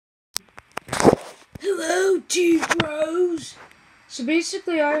Hello, two bros. So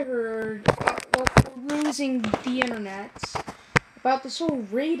basically, I heard, perusing the internet about this whole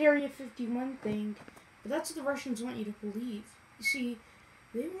raid Area 51 thing, but that's what the Russians want you to believe. You see,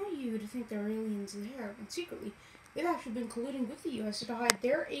 they want you to think there are aliens there, and secretly, they've actually been colluding with the U.S. to hide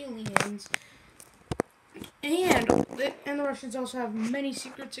their aliens. And the Russians also have many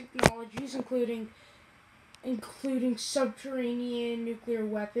secret technologies, including subterranean nuclear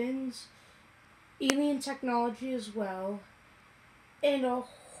weapons, alien technology as well, and a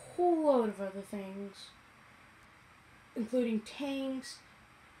whole load of other things, including tanks,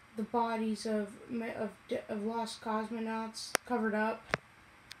 the bodies of lost cosmonauts covered up,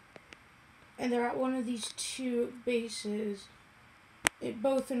 and they're at one of these two bases,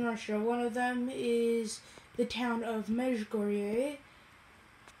 both in Russia. One of them is the town of Mezhgorye,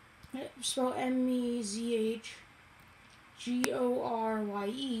 spelled Mezhgorye,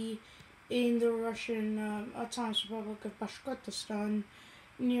 in the Russian Autonomous Republic of Bashkortostan,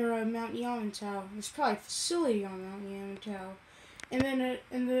 near Mount Yamantau. There's probably a facility on Mount Yamantau. And then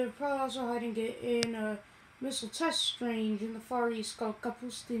they're probably also hiding it in a missile test range in the Far East called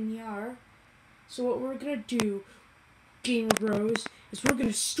Kapustin. So what we're gonna do, Gamer Bros, is we're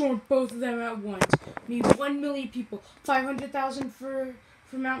gonna storm both of them at once. We need 1 million people. 500,000 for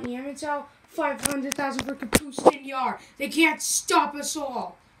Mount Yamantau, 500,000 for Kapustin. They can't stop us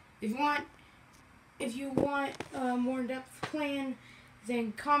all. If you want a more in-depth plan,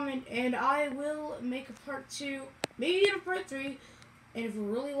 then comment, and I will make a part 2, maybe even a part 3, and if we're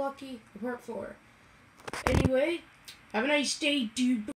really lucky, a part 4. Anyway, have a nice day, dude.